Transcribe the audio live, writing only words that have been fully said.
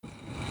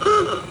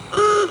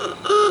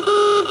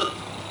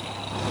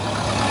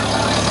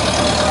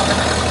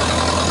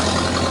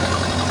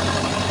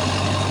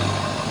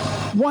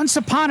Once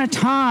upon a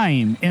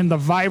time, in the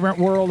vibrant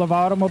world of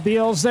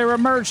automobiles, there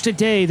emerged a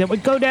day that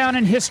would go down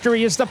in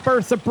history as the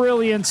birth of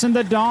brilliance and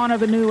the dawn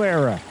of a new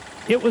era.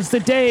 It was the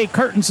day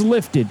curtains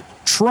lifted,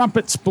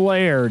 trumpets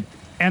blared,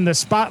 and the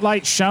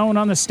spotlight shone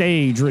on the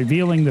stage,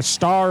 revealing the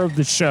star of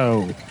the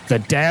show, the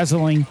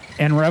dazzling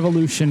and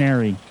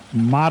revolutionary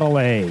Model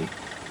A.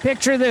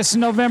 Picture this,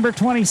 November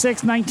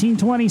 26,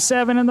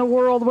 1927, and the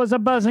world was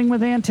a-buzzing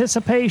with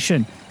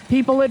anticipation.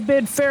 People had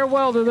bid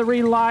farewell to the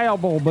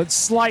reliable but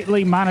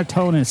slightly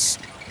monotonous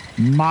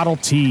Model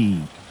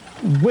T.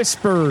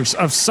 Whispers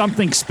of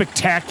something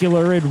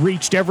spectacular had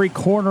reached every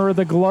corner of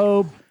the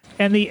globe,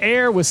 and the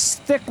air was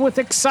thick with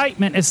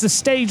excitement as the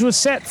stage was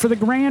set for the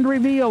grand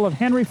reveal of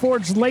Henry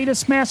Ford's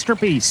latest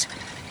masterpiece,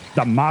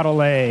 the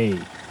Model A.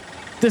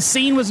 The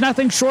scene was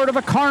nothing short of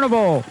a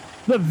carnival.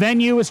 The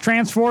venue was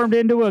transformed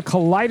into a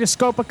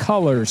kaleidoscope of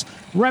colors,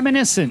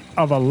 reminiscent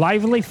of a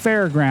lively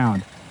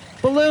fairground.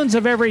 Balloons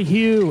of every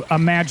hue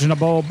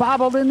imaginable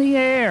bobbled in the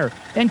air,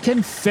 and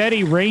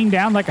confetti rained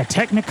down like a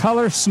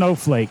Technicolor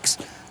snowflakes.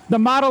 The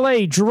Model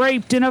A,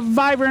 draped in a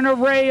vibrant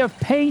array of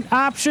paint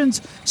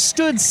options,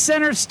 stood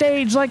center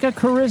stage like a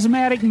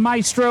charismatic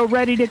maestro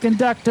ready to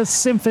conduct a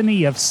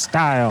symphony of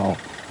style.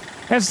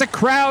 As the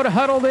crowd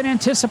huddled in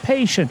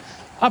anticipation,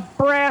 a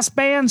brass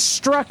band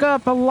struck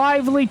up a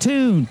lively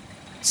tune,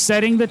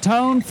 setting the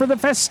tone for the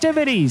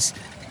festivities.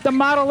 The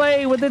Model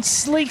A, with its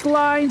sleek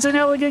lines and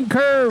elegant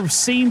curves,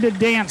 seemed to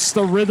dance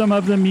the rhythm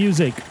of the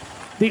music.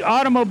 The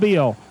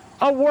automobile,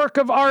 a work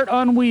of art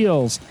on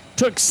wheels,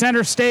 took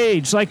center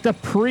stage like the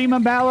prima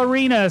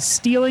ballerina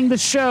stealing the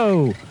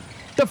show.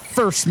 The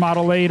first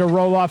Model A to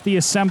roll off the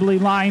assembly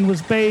line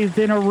was bathed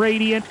in a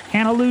radiant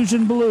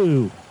Andalusian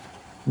blue,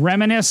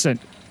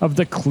 reminiscent of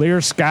the clear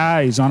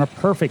skies on a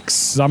perfect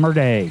summer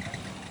day.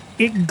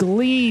 It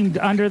gleamed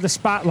under the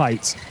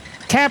spotlights,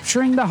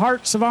 capturing the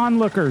hearts of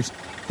onlookers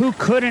who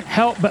couldn't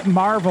help but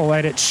marvel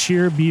at its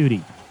sheer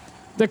beauty.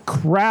 The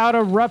crowd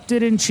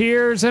erupted in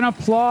cheers and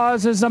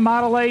applause as the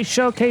Model A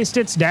showcased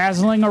its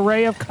dazzling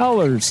array of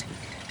colors,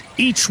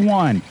 each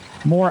one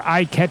more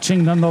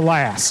eye-catching than the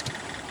last.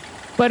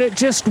 But it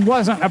just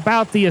wasn't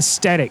about the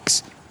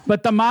aesthetics.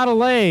 But the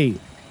Model A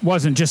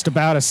wasn't just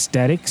about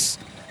aesthetics.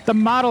 The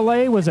Model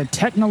A was a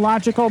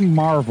technological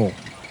marvel.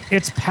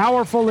 Its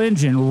powerful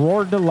engine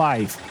roared to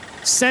life,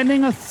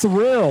 sending a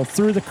thrill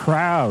through the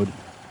crowd.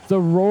 The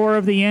roar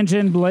of the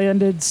engine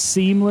blended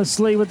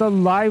seamlessly with the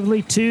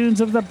lively tunes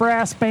of the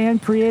brass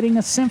band, creating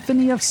a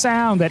symphony of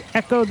sound that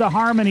echoed the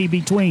harmony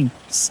between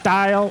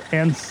style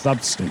and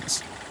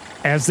substance.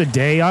 As the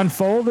day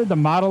unfolded, the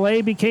Model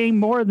A became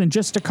more than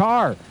just a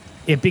car.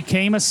 It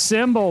became a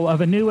symbol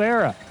of a new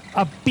era,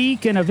 a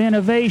beacon of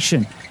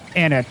innovation,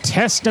 and a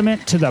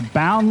testament to the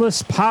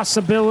boundless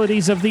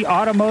possibilities of the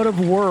automotive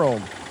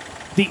world.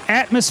 The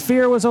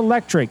atmosphere was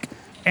electric,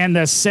 and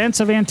the sense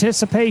of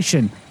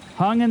anticipation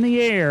hung in the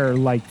air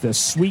like the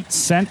sweet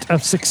scent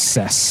of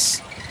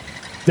success.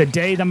 The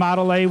day the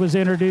Model A was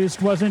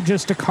introduced wasn't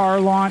just a car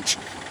launch.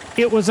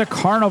 It was a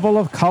carnival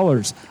of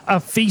colors, a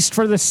feast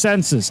for the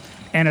senses,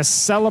 and a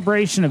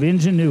celebration of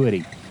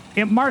ingenuity.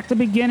 It marked the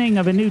beginning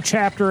of a new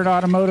chapter in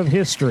automotive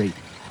history,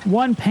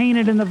 one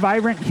painted in the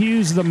vibrant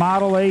hues of the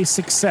Model A's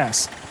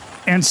success.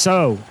 And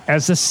so,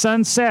 as the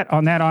sun set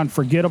on that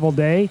unforgettable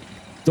day,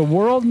 the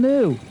world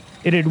knew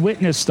it had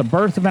witnessed the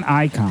birth of an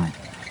icon,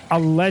 a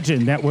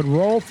legend that would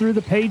roll through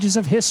the pages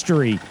of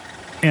history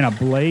in a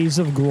blaze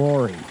of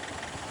glory.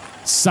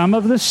 Some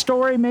of the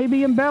story may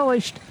be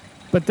embellished,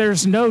 but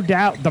there's no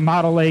doubt the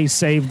Model A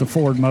saved the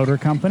Ford Motor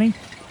Company,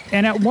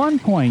 and at one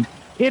point,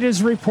 it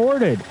is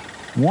reported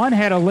one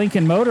had a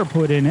Lincoln motor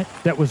put in it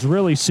that was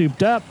really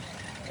souped up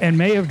and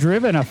may have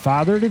driven a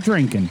father to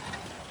drinking.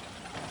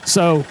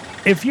 So,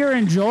 if you're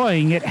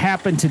enjoying It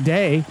Happened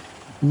Today,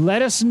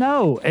 let us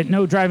know at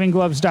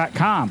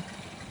NoDrivingGloves.com.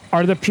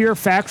 Are the pure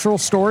factual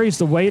stories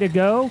the way to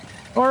go,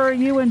 or are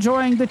you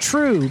enjoying the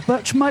true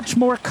but much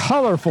more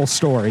colorful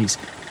stories?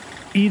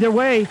 Either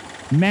way,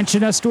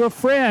 mention us to a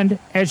friend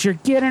as you're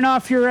getting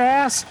off your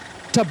ass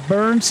to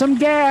burn some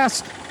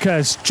gas,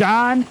 'cause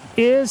John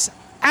is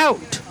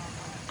out.